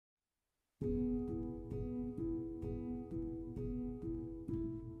Hello,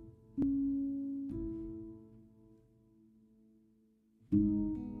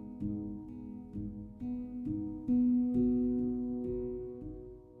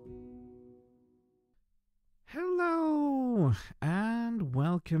 and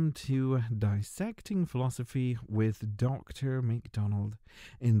welcome to Dissecting Philosophy with Dr. McDonald.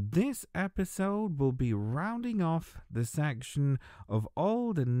 In this episode, we'll be rounding off the section of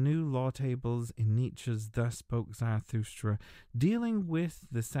Old and New Law Tables in Nietzsche's Thus Spoke Zarathustra, dealing with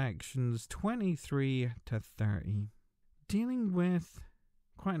the sections 23 to 30. Dealing with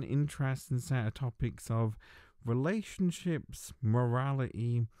quite an interesting set of topics of relationships,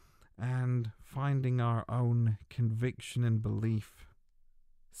 morality, and finding our own conviction and belief.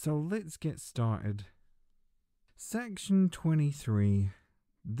 So let's get started. Section 23.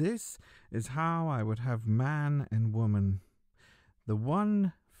 This is how I would have man and woman. The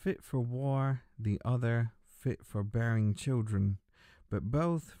one fit for war, the other fit for bearing children, but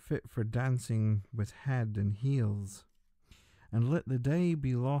both fit for dancing with head and heels. And let the day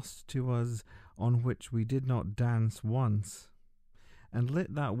be lost to us on which we did not dance once. And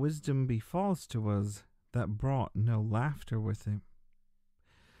let that wisdom be false to us that brought no laughter with it.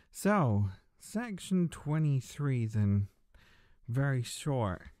 So, section 23 then, very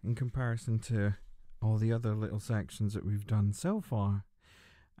short in comparison to all the other little sections that we've done so far.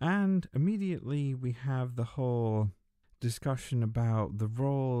 And immediately we have the whole discussion about the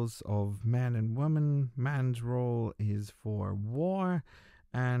roles of men and women. Man's role is for war,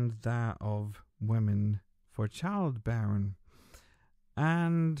 and that of women for childbearing.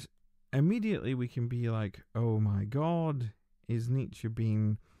 And immediately we can be like, oh my God, is Nietzsche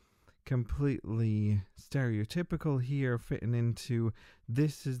being completely stereotypical here, fitting into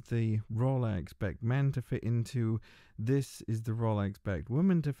this is the role I expect men to fit into, this is the role I expect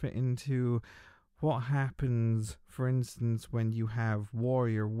women to fit into. What happens, for instance, when you have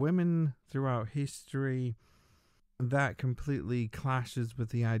warrior women throughout history? That completely clashes with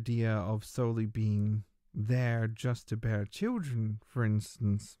the idea of solely being there just to bear children, for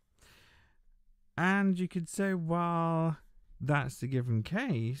instance. And you could say, well, that's the given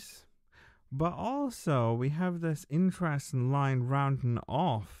case, but also we have this interesting line rounding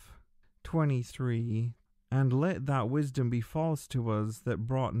off 23, and let that wisdom be false to us that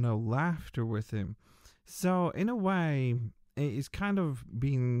brought no laughter with him. So in a way, it is kind of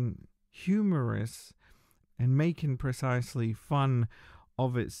being humorous and making precisely fun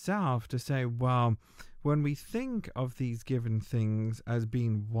of itself to say, well, when we think of these given things as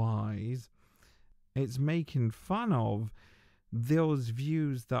being wise, it's making fun of those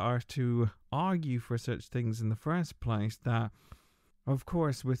views that are to argue for such things in the first place. That, of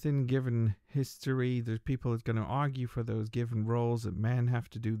course, within given history, there's people that's going to argue for those given roles, that men have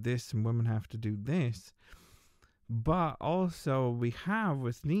to do this and women have to do this. But also we have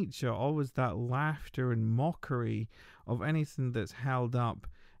with Nietzsche always that laughter and mockery of anything that's held up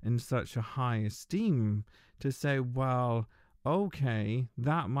in such a high esteem, to say, well, okay,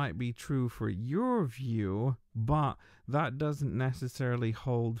 that might be true for your view, but that doesn't necessarily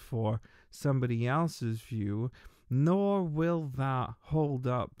hold for somebody else's view, nor will that hold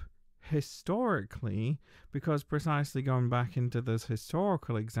up historically, because precisely going back into those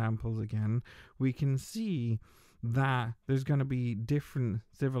historical examples again, we can see that there's going to be different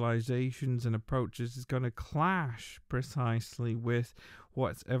civilizations and approaches. It's going to clash precisely with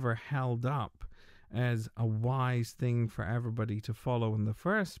what's ever held up as a wise thing for everybody to follow in the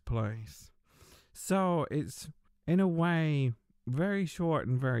first place. So it's, in a way, very short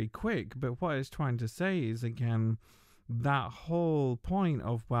and very quick, but what it's trying to say is, again, that whole point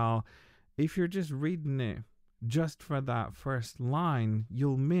of, well, if you're just reading it just for that first line,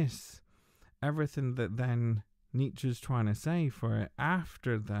 you'll miss everything that then Nietzsche's trying to say for it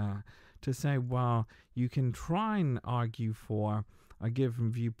after that, to say, well, you can try and argue for a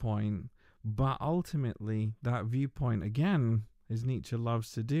given viewpoint, but ultimately that viewpoint, again, as Nietzsche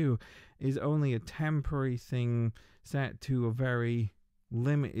loves to do, is only a temporary thing set to a very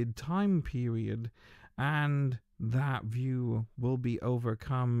limited time period, and that view will be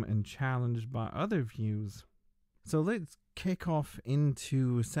overcome and challenged by other views. So let's kick off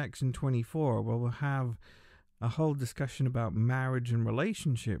into section 24, where we'll have a whole discussion about marriage and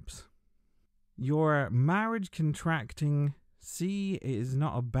relationships. Your marriage contracting, see, it is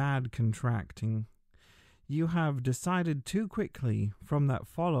not a bad contracting. You have decided too quickly, from that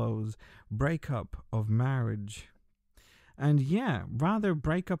follows breakup of marriage. And yeah, rather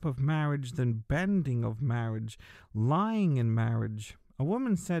breakup of marriage than bending of marriage, lying in marriage. A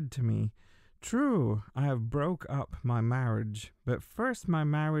woman said to me, True, I have broke up my marriage, but first my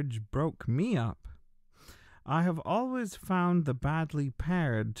marriage broke me up. I have always found the badly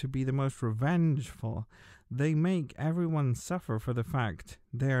paired to be the most revengeful. They make everyone suffer for the fact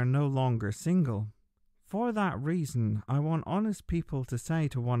they are no longer single. For that reason, I want honest people to say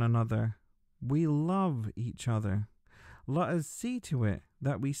to one another, we love each other. Let us see to it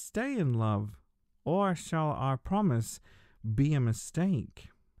that we stay in love, or shall our promise be a mistake?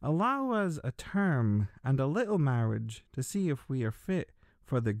 Allow us a term and a little marriage to see if we are fit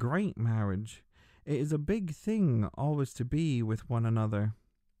for the great marriage. It is a big thing always to be with one another.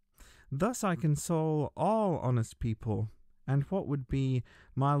 Thus I console all honest people, and what would be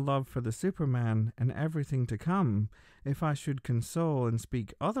my love for the Superman and everything to come, if I should console and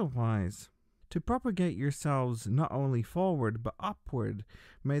speak otherwise? To propagate yourselves not only forward but upward,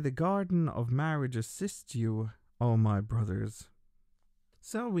 may the garden of marriage assist you, O my brothers.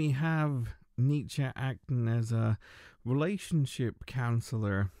 So we have Nietzsche acting as a relationship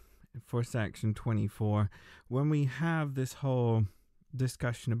counselor for section 24, when we have this whole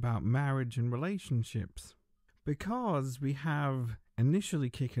discussion about marriage and relationships. Because we have initially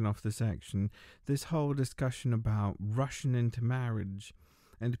kicking off the section this whole discussion about rushing into marriage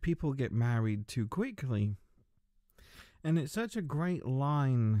and people get married too quickly. And it's such a great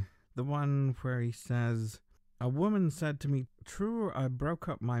line, the one where he says, a woman said to me, true, I broke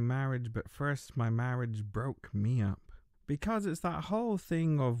up my marriage, but first my marriage broke me up. Because it's that whole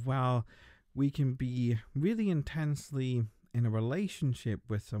thing of, well, we can be really intensely in a relationship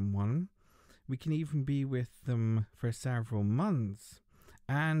with someone. We can even be with them for several months.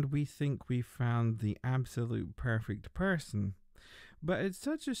 And we think we found the absolute perfect person. But it's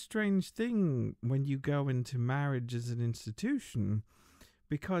such a strange thing when you go into marriage as an institution,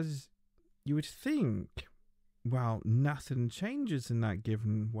 because you would think, well, nothing changes in that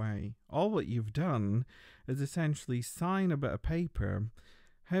given way. All what you've done is essentially sign a bit of paper,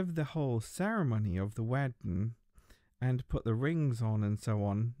 have the whole ceremony of the wedding, and put the rings on and so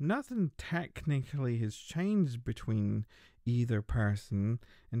on. Nothing technically has changed between either person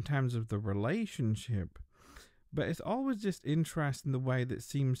in terms of the relationship. But it's always just interesting the way that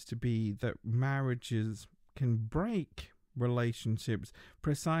seems to be that marriages can break relationships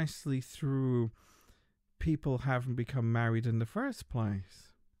precisely through people haven't become married in the first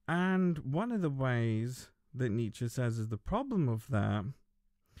place. And one of the ways that Nietzsche says is the problem of that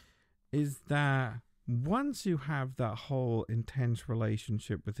is that once you have that whole intense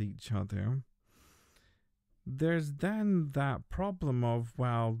relationship with each other, there's then that problem of,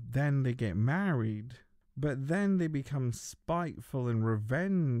 well, then they get married, but then they become spiteful and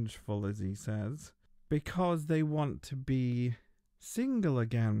revengeful, as he says, because they want to be single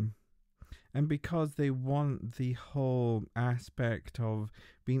again. And because they want the whole aspect of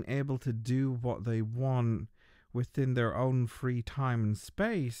being able to do what they want within their own free time and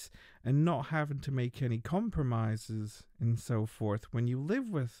space and not having to make any compromises and so forth when you live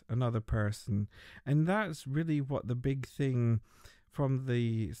with another person. And that's really what the big thing from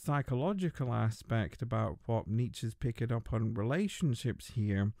the psychological aspect about what Nietzsche's picking up on relationships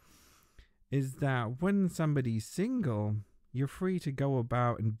here is that when somebody's single, you're free to go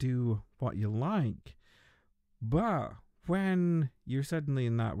about and do what you like. But when you're suddenly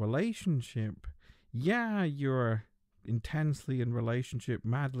in that relationship, yeah, you're intensely in relationship,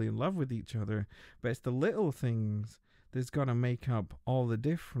 madly in love with each other, but it's the little things that's going to make up all the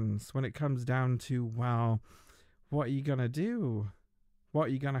difference when it comes down to, well, what are you going to do? What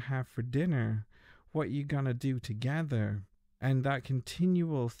are you going to have for dinner? What are you going to do together? And that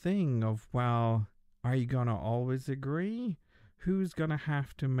continual thing of, well, are you going to always agree? Who's going to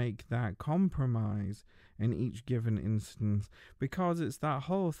have to make that compromise in each given instance? Because it's that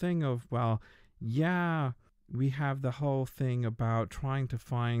whole thing of, well, yeah, we have the whole thing about trying to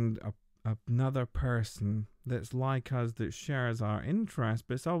find another person that's like us, that shares our interests,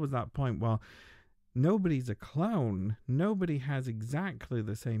 but it's always that point, well, nobody's a clone. Nobody has exactly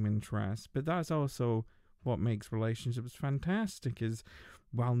the same interests, but that's also what makes relationships fantastic is,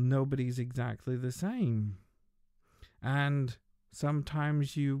 well, nobody's exactly the same. And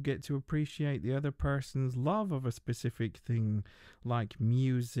sometimes you get to appreciate the other person's love of a specific thing, like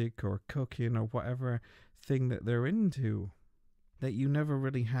music or cooking or whatever thing that they're into, that you never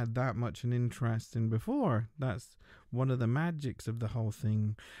really had that much an interest in before. That's one of the magics of the whole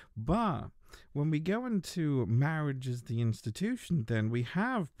thing. But when we go into marriage as the institution, then we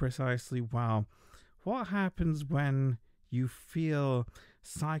have precisely, well, what happens when you feel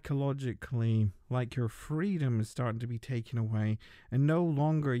psychologically like your freedom is starting to be taken away and no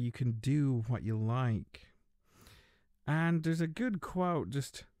longer you can do what you like? And there's a good quote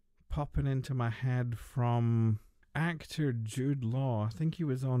just popping into my head from actor Jude Law. I think he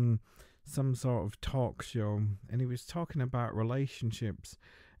was on some sort of talk show, and he was talking about relationships,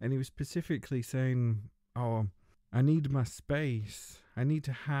 and he was specifically saying, oh, I need my space. I need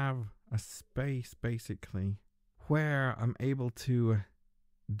to have a space, basically, where I'm able to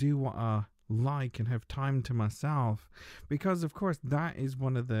do what I like and have time to myself. Because, of course, that is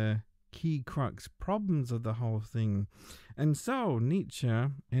one of the key crux problems of the whole thing. And so Nietzsche,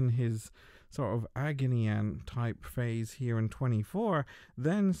 in his sort of agony ant type phase here in 24,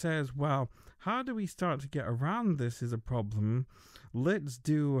 then says, well, how do we start to get around this is a problem. Let's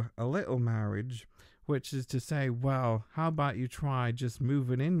do a little marriage, which is to say, well, how about you try just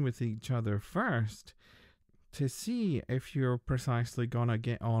moving in with each other first to see if you're precisely gonna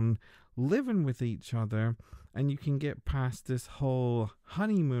get on living with each other, and you can get past this whole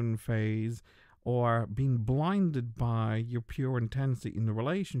honeymoon phase or being blinded by your pure intensity in the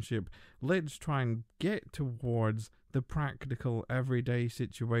relationship. Let's try and get towards the practical everyday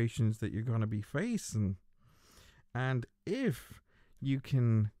situations that you're going to be facing. And if you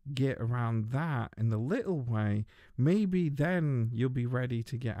can get around that in the little way, maybe then you'll be ready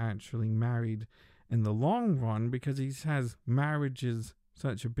to get actually married in the long run, because he says marriage is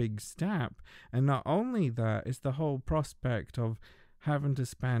such a big step. And not only that, it's the whole prospect of having to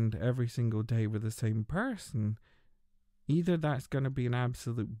spend every single day with the same person. Either that's going to be an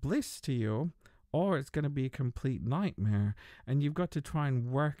absolute bliss to you, or it's going to be a complete nightmare. And you've got to try and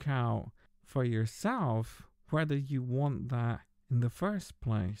work out for yourself whether you want that in the first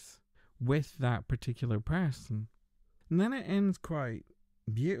place with that particular person. And then it ends quite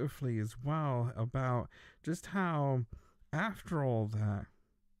beautifully as well about just how, after all that,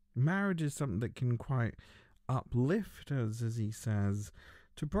 marriage is something that can quite uplift us, as he says,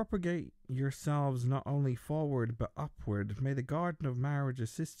 to propagate yourselves not only forward but upward. May the garden of marriage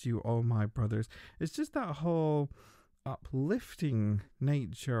assist you, O my brothers. It's just that whole uplifting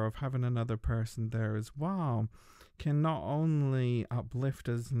nature of having another person there as well can not only uplift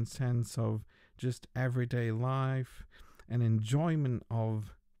us in sense of just everyday life and enjoyment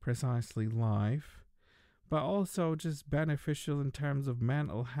of precisely life, but also just beneficial in terms of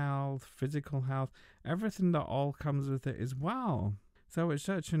mental health, physical health, everything that all comes with it as well. So it's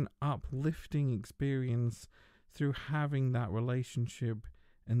such an uplifting experience through having that relationship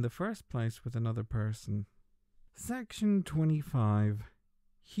in the first place with another person. Section 25.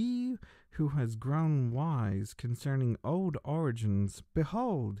 He who has grown wise concerning old origins,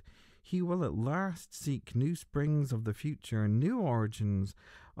 behold, he will at last seek new springs of the future and new origins.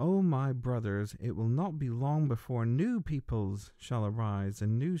 O my brothers, it will not be long before new peoples shall arise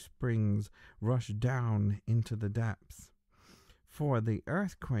and new springs rush down into the depths. For the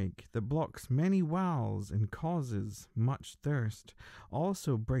earthquake that blocks many wells and causes much thirst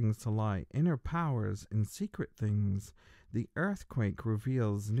also brings to light inner powers and secret things. The earthquake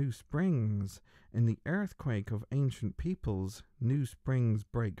reveals new springs. In the earthquake of ancient peoples, new springs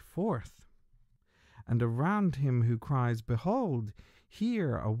break forth. And around him who cries, behold,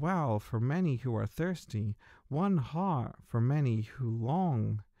 here a well for many who are thirsty, one heart for many who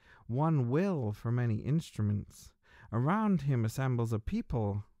long, one will for many instruments. Around him assembles a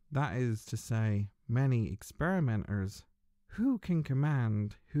people, that is to say, many experimenters. Who can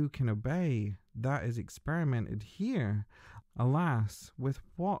command, who can obey, that is experimented here? Alas, with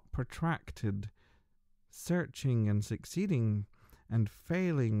what protracted searching and succeeding, and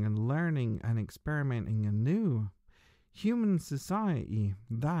failing and learning and experimenting anew. Human society,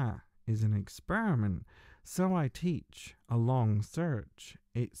 that is an experiment. So I teach, a long search.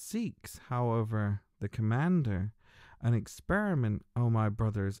 It seeks, however, the commander. An experiment, O my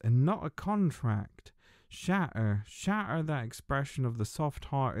brothers, and not a contract. Shatter that expression of the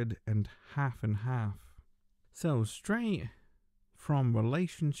soft-hearted and half and half. So straight from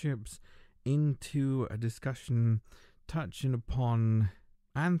relationships into a discussion touching upon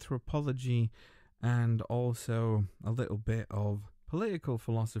anthropology and also a little bit of political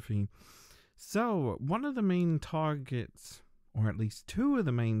philosophy. So one of the main targets, or at least two of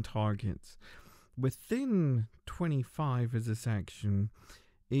the main targets within 25 as a section,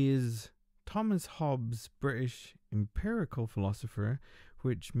 is Thomas Hobbes' British empirical philosopher,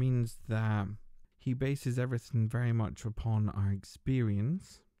 which means that he bases everything very much upon our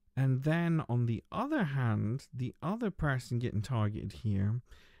experience. And then on the other hand, the other person getting targeted here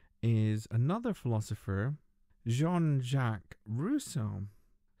is another philosopher, Jean-Jacques Rousseau.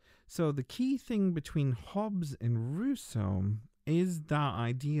 So the key thing between Hobbes and Rousseau is that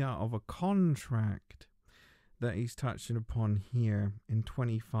idea of a contract that he's touching upon here in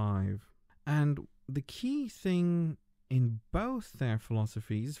 25. And the key thing in both their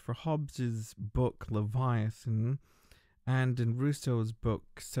philosophies, for Hobbes's book Leviathan and in Rousseau's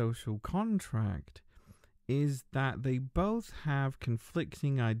book Social Contract, is that they both have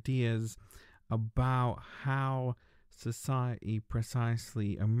conflicting ideas about how society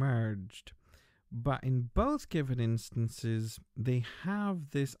precisely emerged. But in both given instances, they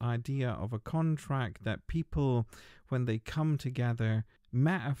have this idea of a contract that people, when they come together,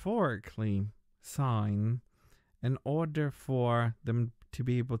 metaphorically sign in order for them to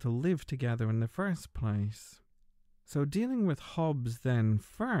be able to live together in the first place. So dealing with Hobbes then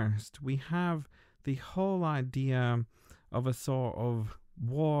first, we have the whole idea of a sort of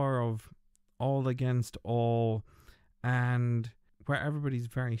war of all against all, and where everybody's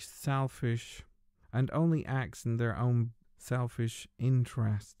very selfish and only acts in their own selfish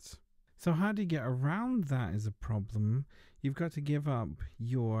interests. So how do you get around that is a problem. You've got to give up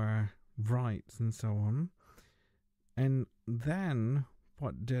your rights and so on. And then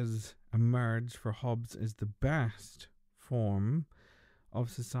what does emerge for Hobbes is the best form of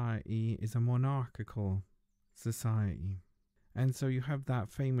society is a monarchical society. And so you have that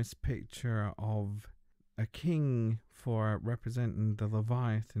famous picture of a king for representing the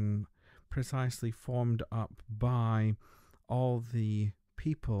Leviathan, precisely formed up by all the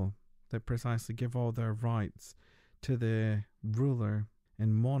people that precisely give all their rights to the ruler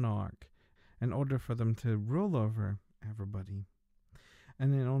and monarch in order for them to rule over everybody.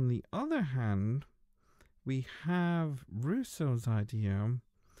 And then on the other hand, we have Rousseau's idea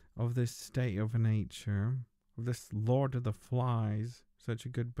of this state of nature, of this Lord of the Flies, such a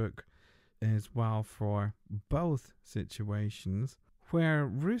good book as well for both situations, where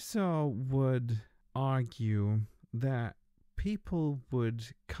Rousseau would argue that people would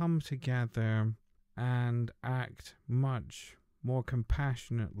come together and act much more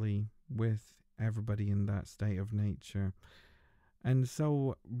compassionately with everybody in that state of nature. And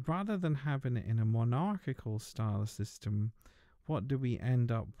so rather than having it in a monarchical style system, what do we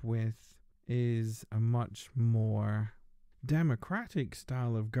end up with is a much more democratic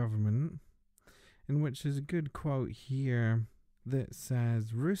style of government, in which there's a good quote here that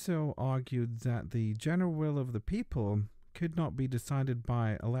says, Rousseau argued that the general will of the people could not be decided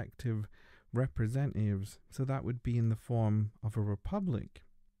by elective representatives, so that would be in the form of a republic.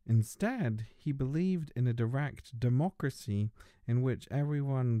 Instead, he believed in a direct democracy in which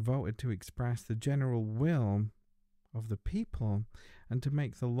everyone voted to express the general will of the people and to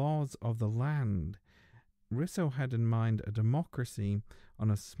make the laws of the land. Rousseau had in mind a democracy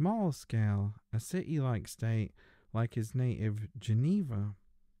on a small scale, a city-like state like his native Geneva.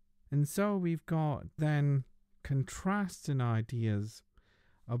 And so we've got then contrasting ideas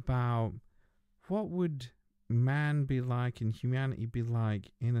about what would man be like and humanity be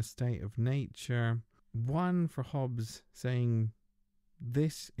like in a state of nature. One for Hobbes saying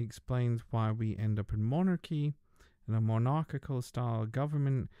this explains why we end up in monarchy, in a monarchical style of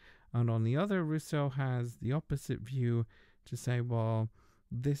government, and on the other, Rousseau has the opposite view to say, well,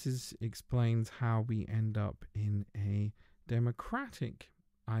 this explains how we end up in a democratic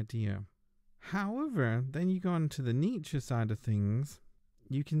idea. However, then you go on to the Nietzsche side of things.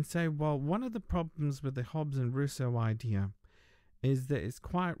 You can say, well, one of the problems with the Hobbes and Rousseau idea is that it's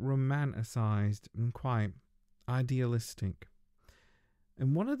quite romanticized and quite idealistic.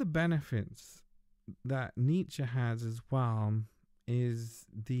 And one of the benefits that Nietzsche has as well is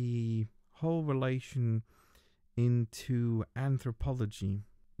the whole relation into anthropology.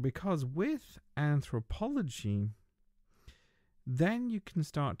 Because with anthropology, then you can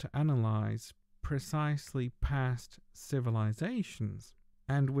start to analyze precisely past civilizations.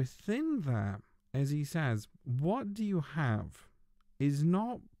 And within that, as he says, what do you have is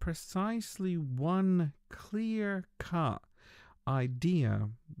not precisely one clear-cut idea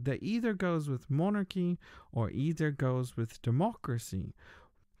that either goes with monarchy or either goes with democracy.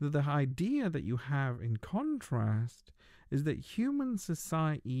 The idea that you have in contrast is that human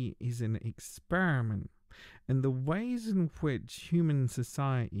society is an experiment, and the ways in which human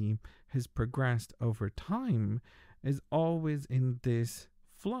society has progressed over time is always in this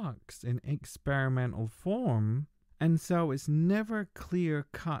flux, in experimental form, and so it's never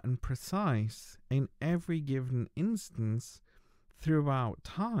clear-cut and precise in every given instance throughout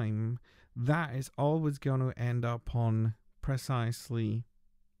time. That is always going to end up on precisely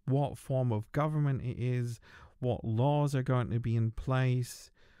what form of government it is, what laws are going to be in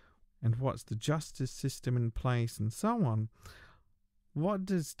place, and what's the justice system in place, and so on. What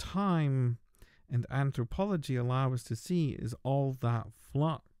does time and anthropology allow us to see is all that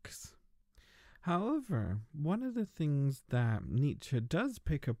flux. However, one of the things that Nietzsche does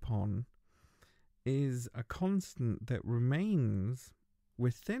pick upon is a constant that remains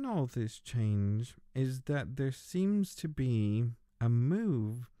within all this change is that there seems to be a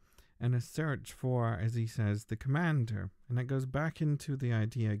move and a search for, as he says, the commander. And that goes back into the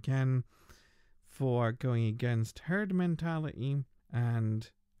idea again for going against herd mentality and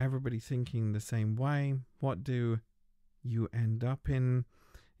everybody thinking the same way. What do you end up in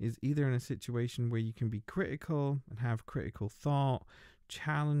is either in a situation where you can be critical and have critical thought,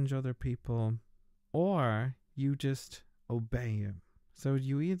 challenge other people, or you just obey it. So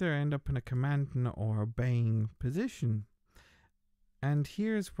you either end up in a commanding or obeying position. And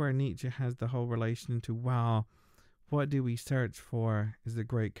here's where Nietzsche has the whole relation to, well, what do we search for is the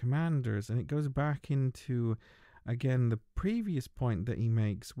great commanders? And it goes back into, again, the previous point that he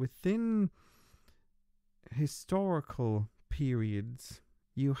makes. Within historical periods,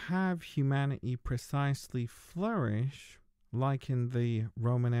 you have humanity precisely flourish, like in the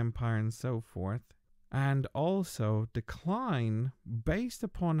Roman Empire and so forth, and also decline based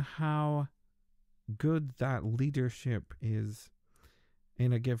upon how good that leadership is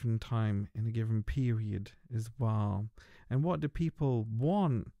in a given time, in a given period as well. And what do people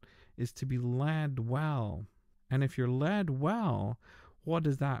want is to be led well. And if you're led well, what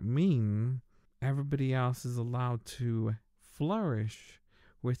does that mean? Everybody else is allowed to flourish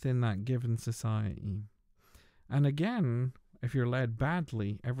within that given society. And again, if you're led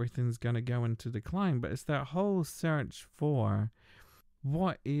badly, everything's going to go into decline. But it's that whole search for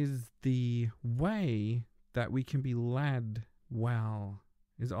what is the way that we can be led well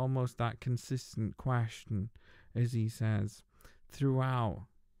is almost that consistent question, as he says, throughout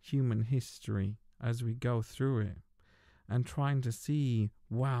human history as we go through it. And trying to see,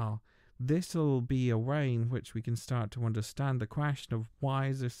 wow, this will be a way in which we can start to understand the question of why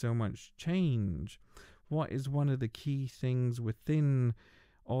is there so much change? What is one of the key things within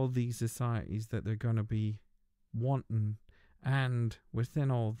all these societies that they're going to be wanting? And within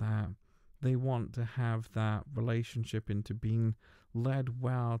all that, they want to have that relationship into being led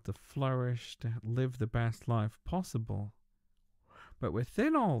well, to flourish, to live the best life possible. But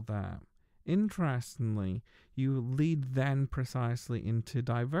within all that, interestingly, you lead then precisely into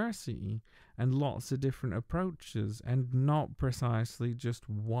diversity and lots of different approaches, and not precisely just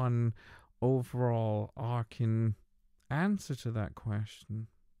one overall arcing answer to that question.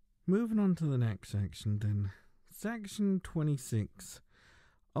 Moving on to the next section then. Section 26.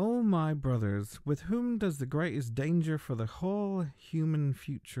 O my brothers, with whom does the greatest danger for the whole human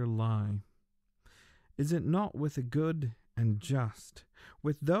future lie? Is it not with the good and just,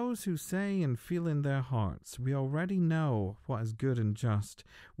 with those who say and feel in their hearts, we already know what is good and just,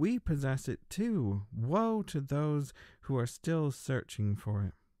 we possess it too, woe to those who are still searching for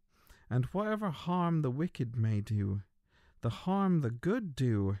it. And whatever harm the wicked may do, the harm the good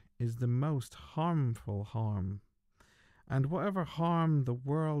do is the most harmful harm. And whatever harm the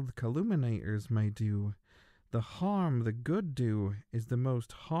world calumniators may do, the harm the good do is the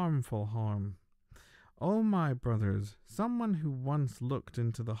most harmful harm. O my brothers, someone who once looked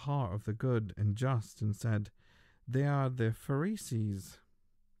into the heart of the good and just and said, they are the Pharisees,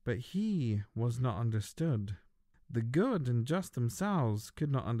 but he was not understood. The good and just themselves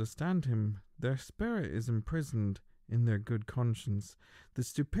could not understand him. Their spirit is imprisoned in their good conscience. The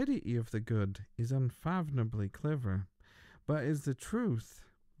stupidity of the good is unfathomably clever. But is the truth,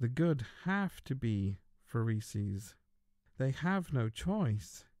 the good have to be Pharisees. They have no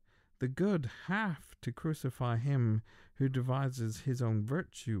choice. The good have to crucify him who devises his own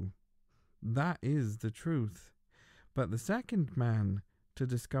virtue. That is the truth. But the second man to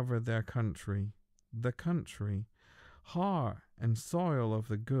discover their country, the country, heart and soil of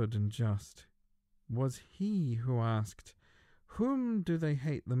the good and just, was he who asked, whom do they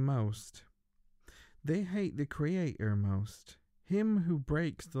hate the most? They hate the Creator most, him who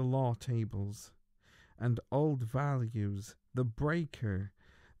breaks the law tables and old values, the breaker.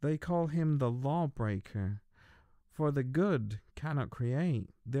 They call him the lawbreaker. For the good cannot create.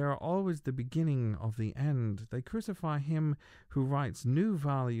 They are always the beginning of the end. They crucify him who writes new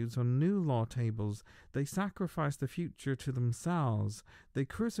values on new law tables. They sacrifice the future to themselves. They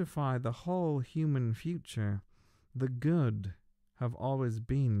crucify the whole human future. The good have always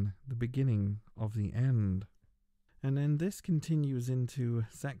been the beginning of the end. And then this continues into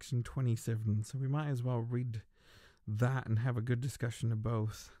section 27, so we might as well read that and have a good discussion of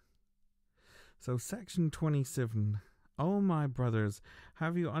both. So section 27. O my brothers,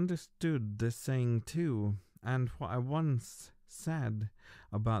 have you understood this saying too, and what I once said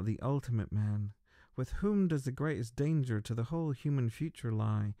about the ultimate man? With whom does the greatest danger to the whole human future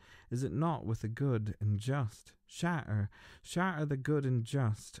lie? Is it not with the good and just? Shatter, shatter the good and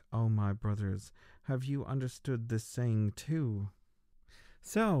just, O my brothers. Have you understood this saying too?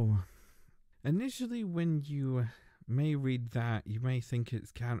 So, initially when you may read that, you may think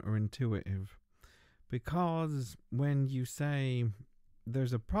it's counterintuitive. Because when you say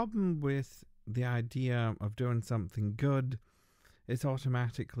there's a problem with the idea of doing something good, it's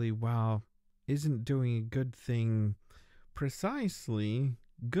automatically, well, isn't doing a good thing precisely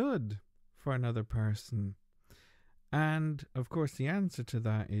good for another person? And, of course, the answer to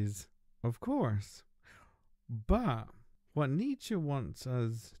that is, of course. But what Nietzsche wants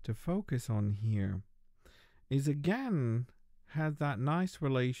us to focus on here is, again, has that nice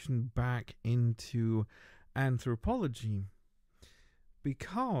relation back into anthropology.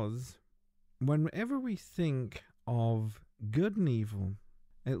 Because whenever we think of good and evil,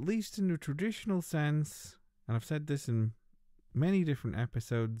 at least in the traditional sense, and I've said this in many different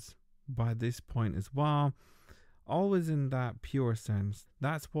episodes by this point as well, always in that pure sense.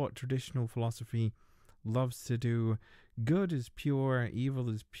 That's what traditional philosophy loves to do. Good is pure, evil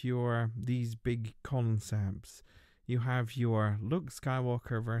is pure, these big concepts. You have your Luke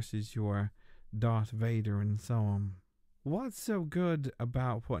Skywalker versus your Darth Vader and so on. What's so good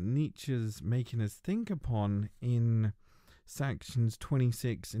about what Nietzsche's making us think upon in sections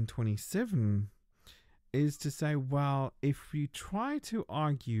 26 and 27 is to say, well, if you try to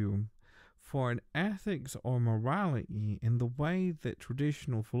argue for an ethics or morality in the way that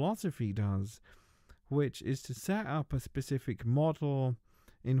traditional philosophy does, which is to set up a specific model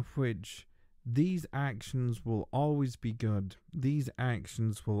in which these actions will always be good, these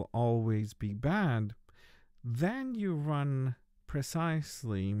actions will always be bad, then you run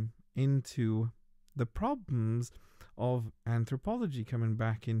precisely into the problems of anthropology coming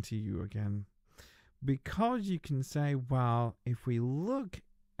back into you again. Because you can say, well, if we look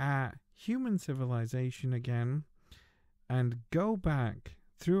at human civilization again and go back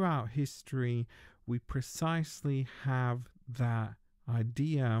throughout history, we precisely have that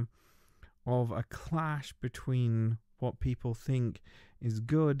idea of a clash between what people think is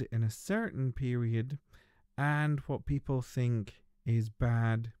good in a certain period and what people think is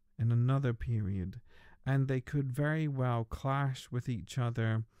bad in another period. And they could very well clash with each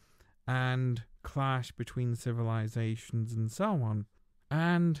other and clash between civilizations and so on.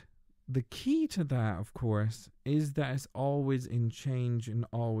 And the key to that, of course, is that it's always in change and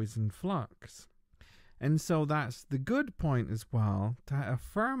always in flux. And so that's the good point as well, to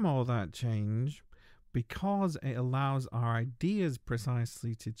affirm all that change, because it allows our ideas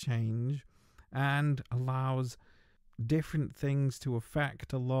precisely to change and allows different things to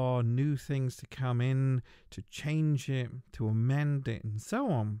affect a law, new things to come in, to change it, to amend it, and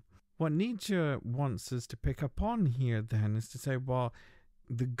so on. What Nietzsche wants us to pick up on here then is to say, well,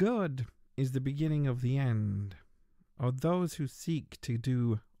 the good is the beginning of the end, or those who seek to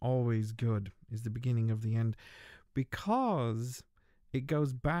do always good is the beginning of the end, because it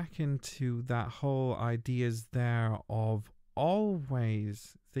goes back into that whole ideas there of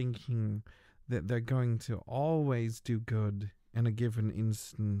always thinking that they're going to always do good in a given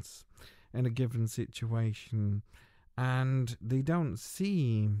instance, in a given situation, and they don't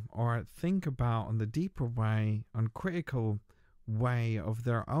see or think about in the deeper way, uncritical way of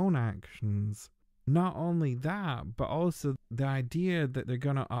their own actions. Not only that, but also the idea that they're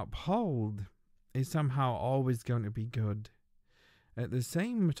going to uphold is somehow always going to be good at the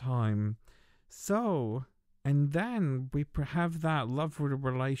same time. So, and then we have that love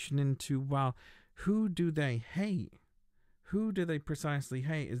relation into, well, who do they hate? Who do they precisely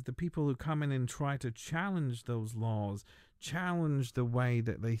hate? Is the people who come in and try to challenge those laws, challenge the way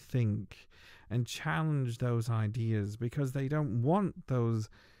that they think, and challenge those ideas, because they don't want those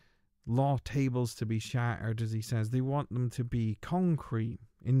law tables to be shattered, as he says. They want them to be concrete,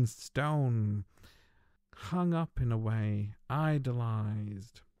 in stone, hung up in a way,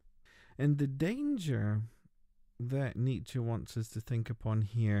 idolized. And the danger that Nietzsche wants us to think upon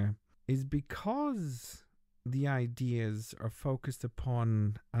here is because the ideas are focused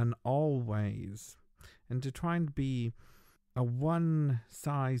upon an always, and to try and be a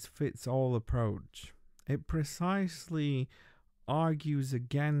one-size-fits-all approach, it precisely argues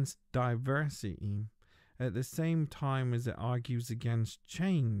against diversity at the same time as it argues against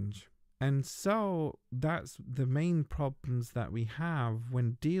change. And so that's the main problems that we have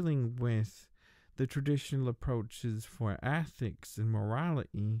when dealing with the traditional approaches for ethics and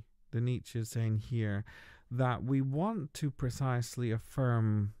morality. The Nietzsche is saying here that we want to precisely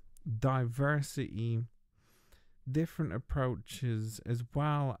affirm diversity, different approaches, as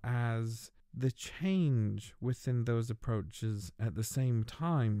well as the change within those approaches at the same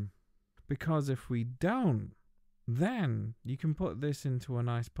time. Because if we don't, then you can put this into a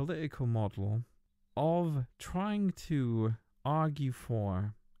nice political model of trying to argue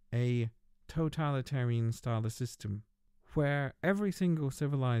for a totalitarian style of system where every single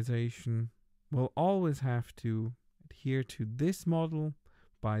civilization will always have to adhere to this model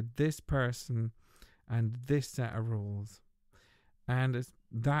by this person and this set of rules. And it's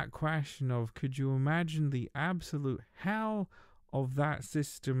that question of, could you imagine the absolute hell of that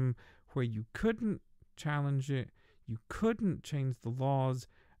system where you couldn't challenge it, you couldn't change the laws,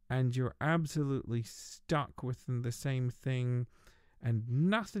 and you're absolutely stuck within the same thing, and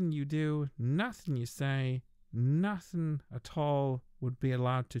nothing you do, nothing you say, nothing at all would be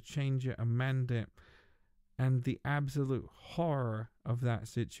allowed to change it, amend it, and the absolute horror of that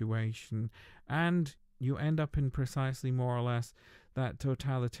situation. And you end up in precisely more or less that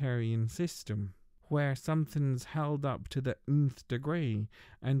totalitarian system where something's held up to the nth degree,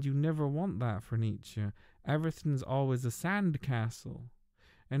 and you never want that for Nietzsche. Everything's always a sandcastle.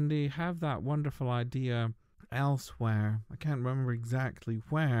 And they have that wonderful idea elsewhere, I can't remember exactly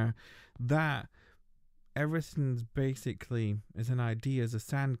where, that everything's basically is an idea as a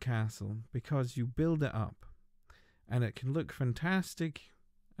sandcastle because you build it up and it can look fantastic,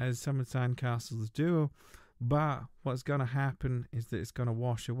 as some sandcastles do, but what's going to happen is that it's going to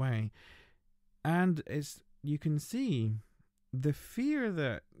wash away. And you can see the fear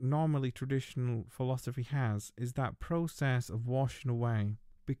that normally traditional philosophy has is that process of washing away,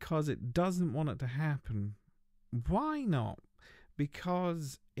 because it doesn't want it to happen. Why not?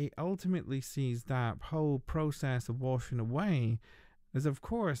 Because it ultimately sees that whole process of washing away as, of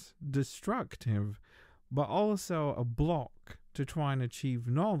course, destructive, but also a block to try and achieve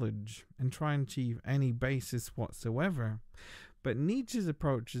knowledge and try and achieve any basis whatsoever. But Nietzsche's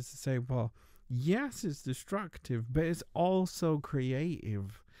approach is to say, well, yes, it's destructive, but it's also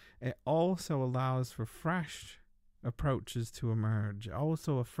creative. It also allows for fresh approaches to emerge. It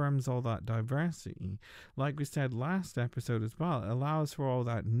also affirms all that diversity. Like we said last episode as well, it allows for all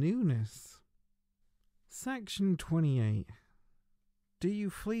that newness. Section 28. Do you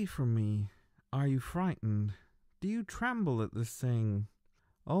flee from me? Are you frightened? Do you tremble at the saying?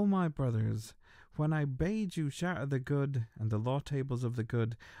 O my brothers, when I bade you shatter the good and the law tables of the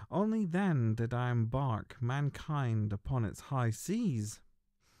good, only then did I embark mankind upon its high seas.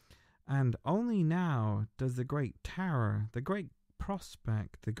 And only now does the great terror, the great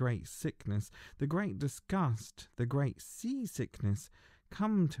prospect, the great sickness, the great disgust, the great seasickness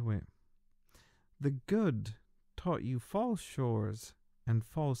come to it. The good taught you false shores and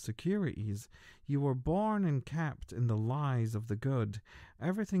false securities. You were born and kept in the lies of the good.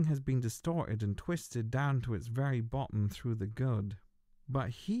 Everything has been distorted and twisted down to its very bottom through the good. But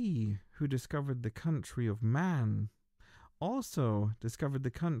he who discovered the country of man also discovered the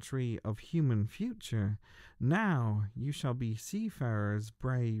country of human future. Now you shall be seafarers,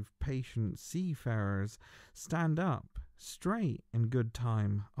 brave, patient seafarers. Stand up straight in good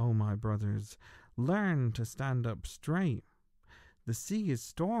time, O my brothers. Learn to stand up straight. The sea is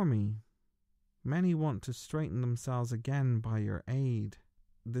stormy. Many want to straighten themselves again by your aid.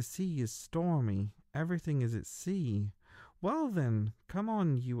 The sea is stormy. Everything is at sea. Well then, come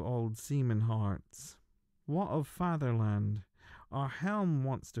on, you old seaman hearts. What of fatherland? Our helm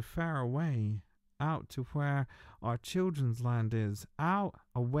wants to fare away, out to where our children's land is, out,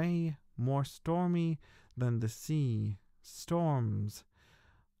 away, more stormy than the sea. Storms,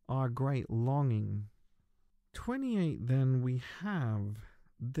 our great longing. 28, then we have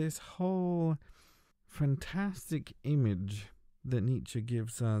this whole fantastic image that Nietzsche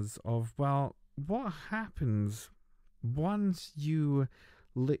gives us of, well, what happens once you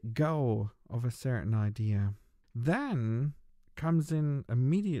let go of a certain idea? Then comes in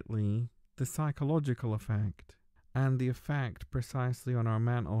immediately the psychological effect, and the effect precisely on our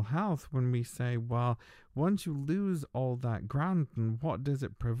mental health when we say, well, once you lose all that grounding, what does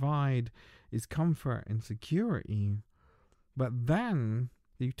it provide is comfort and security. But then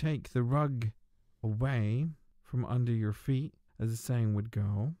you take the rug away from under your feet, as the saying would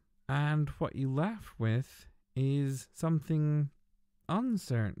go, and what you left with is something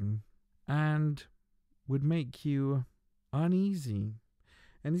uncertain and would make you uneasy.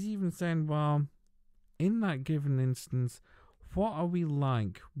 And he's even saying, well, in that given instance, what are we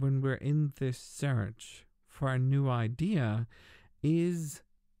like when we're in this search for a new idea is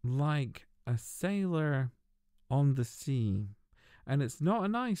like a sailor on the sea. And it's not a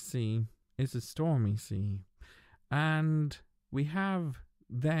nice sea, it's a stormy sea. And we have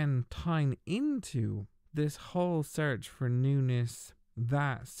then tying into this whole search for newness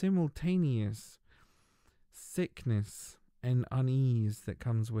that simultaneous sickness and unease that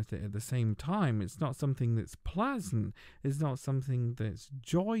comes with it at the same time. It's not something that's pleasant. It's not something that's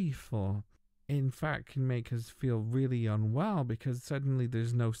joyful. In fact, can make us feel really unwell because suddenly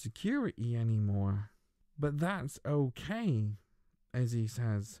there's no security anymore. But that's okay, as he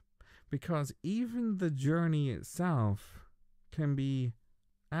says, because even the journey itself can be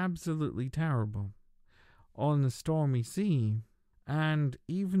absolutely terrible on the stormy sea. And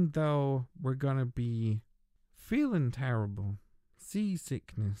even though we're going to be feeling terrible,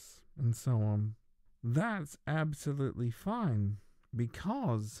 seasickness, and so on, that's absolutely fine,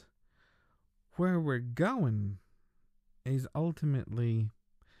 because where we're going is ultimately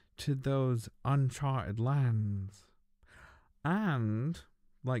to those uncharted lands. And,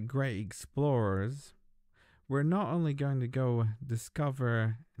 like great explorers, we're not only going to go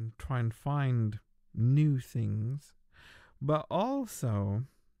discover and try and find new things, but also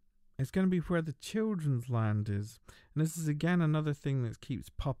it's going to be where the children's land is. And this is again another thing that keeps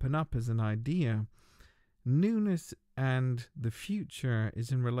popping up as an idea. Newness and the future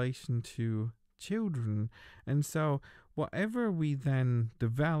is in relation to children. And so whatever we then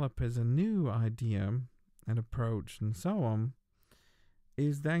develop as a new idea and approach and so on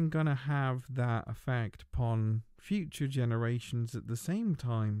is then going to have that effect upon future generations at the same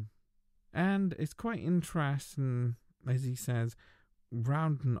time. And it's quite interesting, as he says,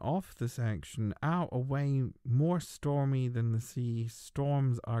 rounding off the section, out away more stormy than the sea,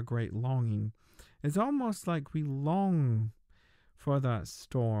 storms are great longing. It's almost like we long for that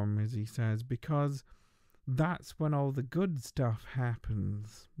storm, as he says, because that's when all the good stuff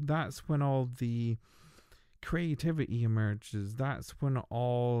happens. That's when all the creativity emerges. That's when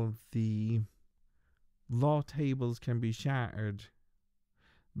all the law tables can be shattered.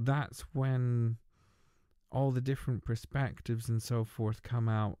 That's when all the different perspectives and so forth come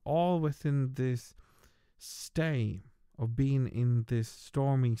out, all within this state of being in this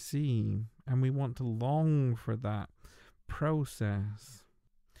stormy sea, and we want to long for that process.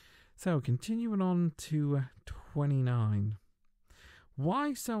 So, continuing on to 29.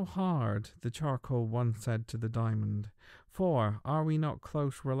 Why so hard, the charcoal once said to the diamond, for are we not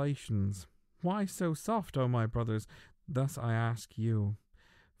close relations? Why so soft, O my brothers? Thus I ask you.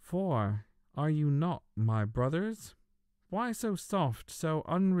 For are you not my brothers? Why so soft, so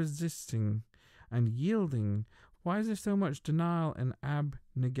unresisting and yielding? Why is there so much denial and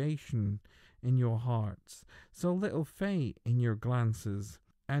abnegation in your hearts? So little fate in your glances?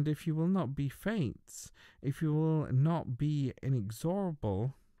 And if you will not be fates, if you will not be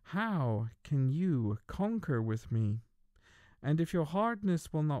inexorable, how can you conquer with me? And if your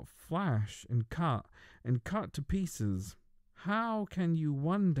hardness will not flash and cut to pieces, how can you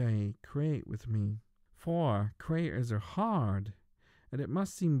one day create with me? For creators are hard, and it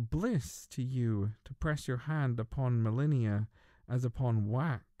must seem bliss to you to press your hand upon millennia as upon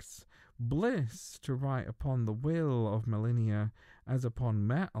wax, bliss to write upon the will of millennia as upon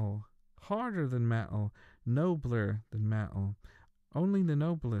metal, harder than metal, nobler than metal. Only the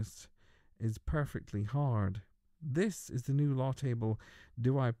noblest is perfectly hard. This is the new law table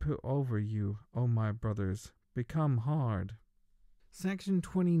do I put over you, O my brothers, become hard. Section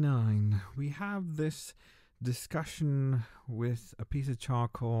 29. We have this discussion with a piece of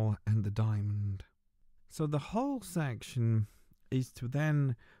charcoal and the diamond. So the whole section is to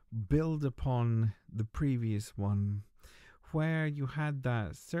then build upon the previous one, where you had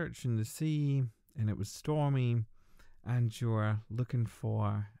that search in the sea and it was stormy and you're looking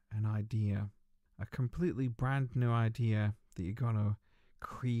for an idea, a completely brand new idea that you're going to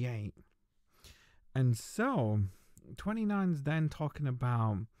create. And so 29 is then talking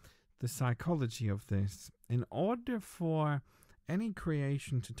about the psychology of this. In order for any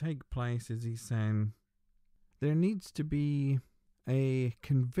creation to take place, as he's saying, there needs to be a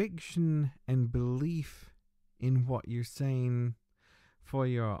conviction and belief in what you're saying for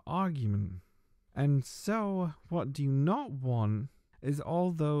your argument. And so what do you not want is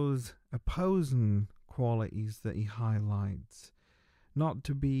all those opposing qualities that he highlights. Not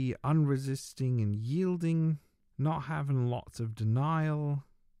to be unresisting and yielding, not having lots of denial,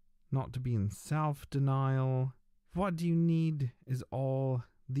 not to be in self-denial. What do you need is all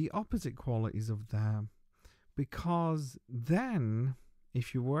the opposite qualities of that. Because then,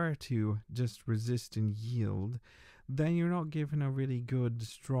 if you were to just resist and yield, then you're not given a really good,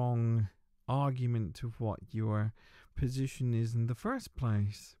 strong argument to what your position is in the first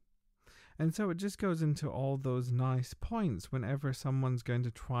place. And so it just goes into all those nice points whenever someone's going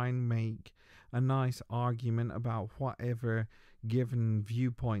to try and make a nice argument about whatever given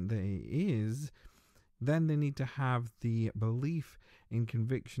viewpoint that it is. then they need to have the belief in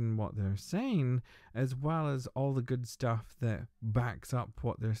conviction what they're saying, as well as all the good stuff that backs up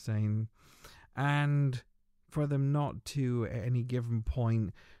what they're saying. And for them not to, at any given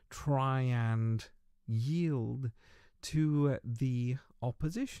point, try and yield to the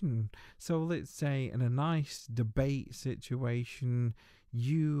opposition. So let's say in a nice debate situation,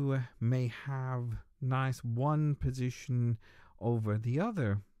 you may have nice one position over the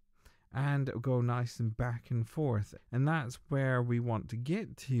other and go nice and back and forth. And that's where we want to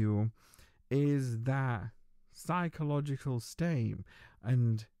get to, is that psychological state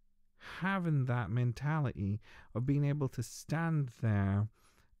and having that mentality of being able to stand there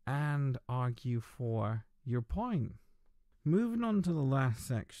and argue for your point. Moving on to the last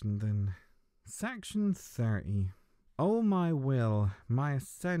section then. Section 30. O my will, my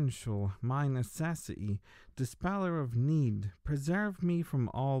essential, my necessity, dispeller of need, preserve me from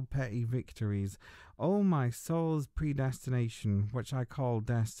all petty victories. O my soul's predestination, which I call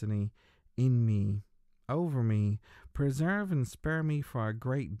destiny, in me, over me, preserve and spare me for a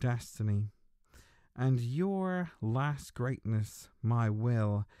great destiny. And your last greatness, my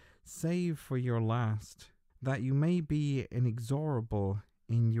will, save for your last, that you may be inexorable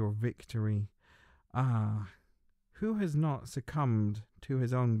in your victory. Ah, who has not succumbed to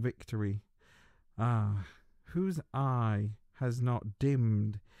his own victory? Ah, whose eye has not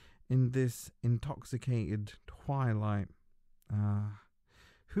dimmed in this intoxicated twilight? Ah,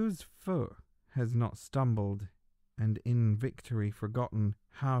 whose foot has not stumbled and in victory forgotten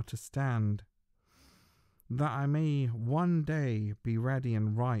how to stand? That I may one day be ready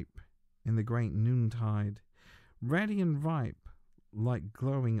and ripe in the great noontide, ready and ripe like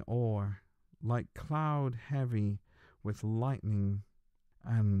glowing ore, like cloud heavy with lightning,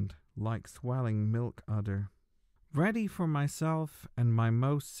 and like swelling milk udder. Ready for myself and my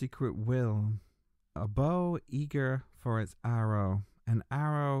most secret will, a bow eager for its arrow, an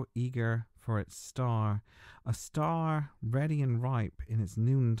arrow eager for its star, a star ready and ripe in its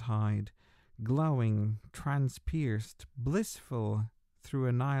noontide, glowing, transpierced, blissful through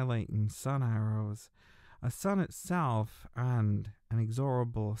annihilating sun arrows, a sun itself and an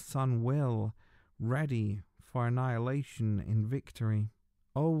inexorable sun will, ready for annihilation in victory.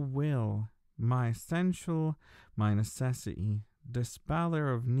 O will, my essential, my necessity,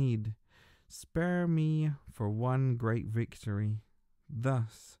 dispeller of need, spare me for one great victory.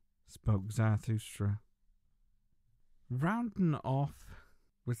 Thus spoke Zarathustra. Rounding off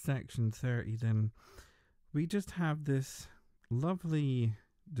with section 30 then, we just have this lovely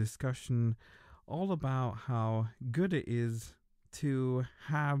discussion all about how good it is to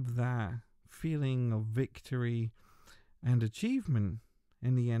have that feeling of victory and achievement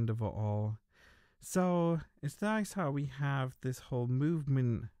in the end of it all. So it's nice how we have this whole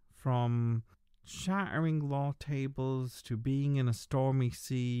movement from shattering law tables to being in a stormy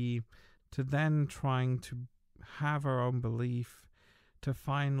sea to then trying to have our own belief to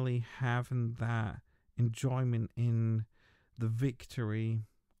finally having that enjoyment in the victory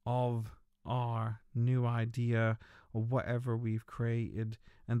of our new idea or whatever we've created,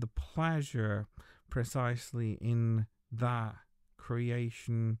 and the pleasure precisely in that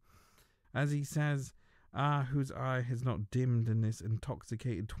creation. As he says, whose eye has not dimmed in this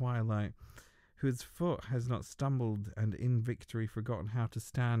intoxicated twilight, whose foot has not stumbled and in victory forgotten how to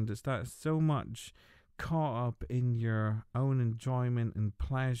stand. It's that so much caught up in your own enjoyment and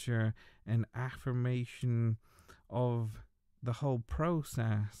pleasure and affirmation of the whole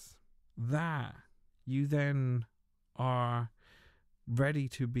process that you then are ready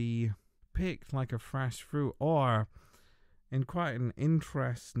to be picked like a fresh fruit, or in quite an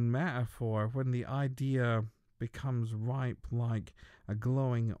interesting metaphor, when the idea becomes ripe like a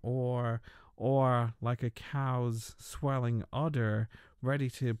glowing ore, or like a cow's swelling udder, ready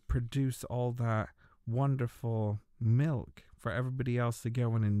to produce all that wonderful milk for everybody else to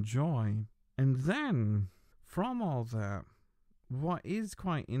go and enjoy. And then, from all that, what is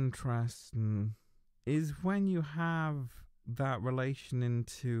quite interesting is when you have that relation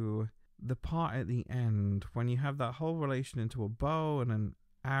into the part at the end, when you have that whole relation into a bow and an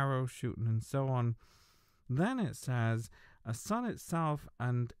arrow shooting and so on, then it says, a sun itself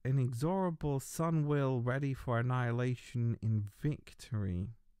and inexorable sun will ready for annihilation in victory.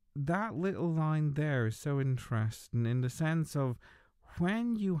 That little line there is so interesting in the sense of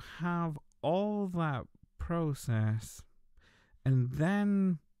when you have all that process and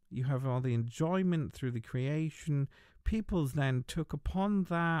then you have all the enjoyment through the creation, people's then took upon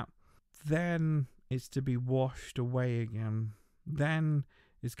that, then it's to be washed away again. Then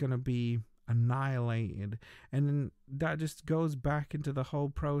it's going to be annihilated. And then that just goes back into the whole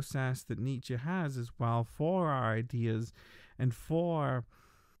process that Nietzsche has as well for our ideas and for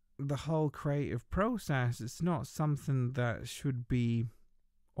the whole creative process. It's not something that should be,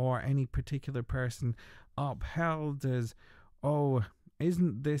 or any particular person, upheld as, oh,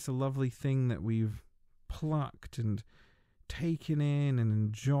 isn't this a lovely thing that we've plucked and taken in and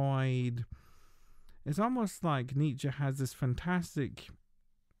enjoyed? It's almost like Nietzsche has this fantastic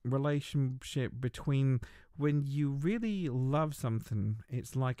relationship between when you really love something,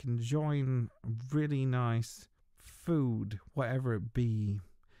 it's like enjoying really nice food, whatever it be,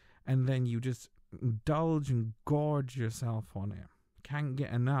 and then you just indulge and gorge yourself on it. Can't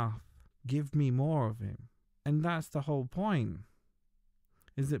get enough. Give me more of it. And that's the whole point,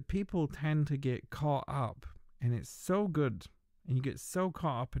 is that people tend to get caught up, and it's so good, and you get so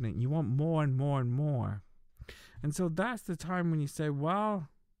caught up in it, you want more and more and more. And so that's the time when you say, well,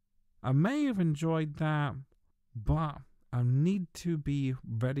 I may have enjoyed that, but I need to be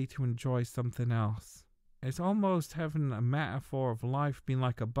ready to enjoy something else. It's almost having a metaphor of life being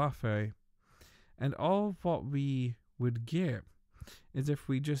like a buffet, and all of what we would get is if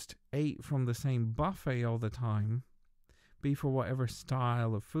we just ate from the same buffet all the time, be for whatever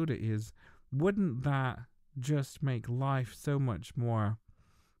style of food it is, wouldn't that just make life so much more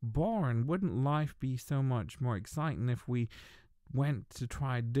boring? Wouldn't life be so much more exciting if we went to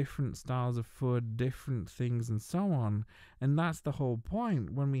try different styles of food, different things, and so on? And that's the whole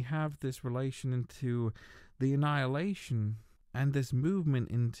point when we have this relation into the annihilation and this movement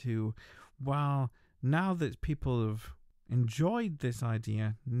into, well, now that people have enjoyed this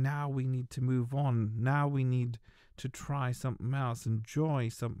idea, now we need to move on. Now we need to try something else, enjoy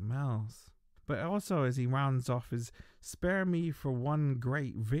something else. But also, as he rounds off, is spare me for one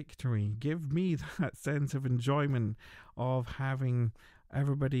great victory. Give me that sense of enjoyment of having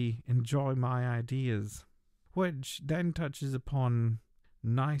everybody enjoy my ideas. Which then touches upon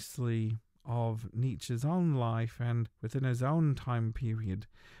nicely of Nietzsche's own life, and within his own time period,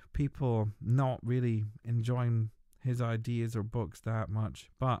 people not really enjoying his ideas or books that much.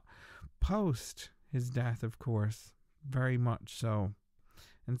 But post his death, of course, very much so.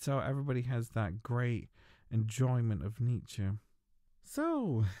 And so everybody has that great enjoyment of Nietzsche.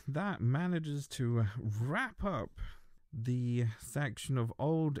 So that manages to wrap up the section of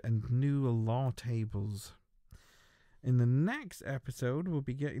old and new law tables. In the next episode, we'll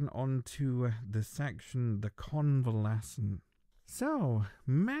be getting on to the section, the convalescent. So,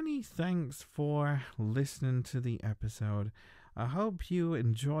 many thanks for listening to the episode. I hope you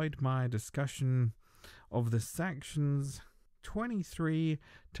enjoyed my discussion of the sections 23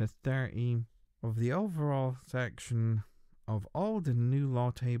 to 30 of the overall section of old and new law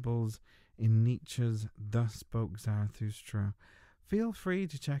tables in Nietzsche's Thus Spoke Zarathustra. Feel free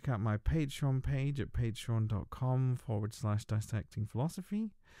to check out my Patreon page at patreon.com/dissectingphilosophy.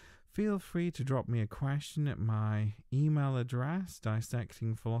 Feel free to drop me a question at my email address,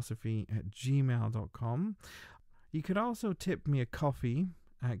 dissectingphilosophy@gmail.com. You could also tip me a coffee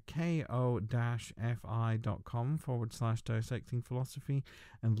at ko-fi.com/dissectingphilosophy.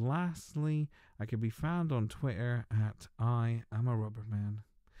 And lastly, I can be found on Twitter at I am a rubberman.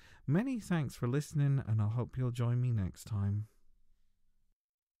 Many thanks for listening, and I hope you'll join me next time.